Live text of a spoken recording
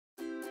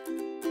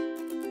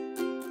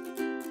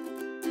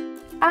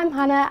I'm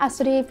Hannah, I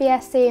study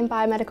BSc in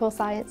Biomedical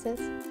Sciences.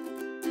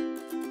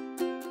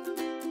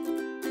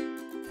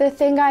 The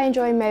thing I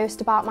enjoy most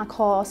about my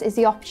course is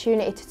the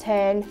opportunity to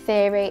turn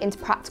theory into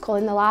practical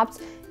in the labs.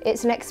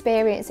 It's an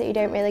experience that you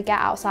don't really get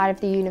outside of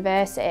the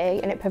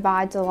university, and it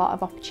provides a lot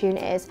of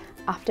opportunities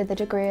after the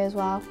degree as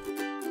well.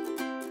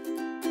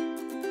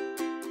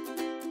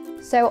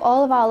 So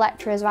all of our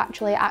lecturers are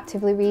actually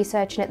actively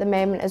researching at the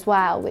moment as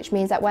well, which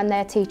means that when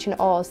they're teaching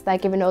us, they're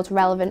giving us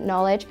relevant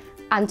knowledge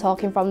and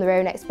talking from their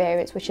own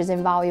experience, which is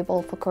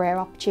invaluable for career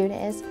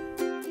opportunities.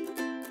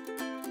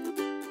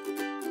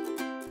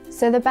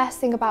 So the best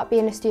thing about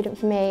being a student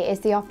for me is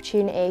the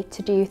opportunity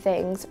to do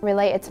things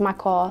related to my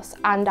course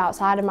and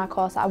outside of my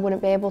course that I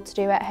wouldn't be able to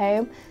do at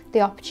home.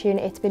 The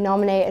opportunity to be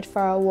nominated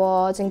for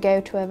awards and go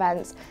to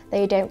events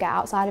that you don't get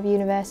outside of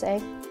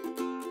university.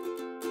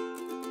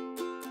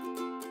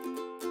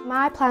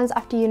 My plans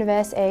after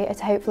university are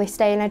to hopefully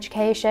stay in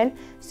education,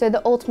 so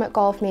the ultimate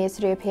goal for me is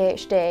to do a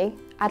PhD.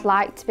 I'd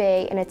like to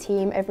be in a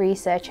team of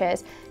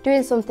researchers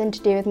doing something to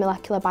do with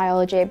molecular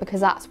biology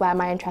because that's where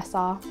my interests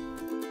are.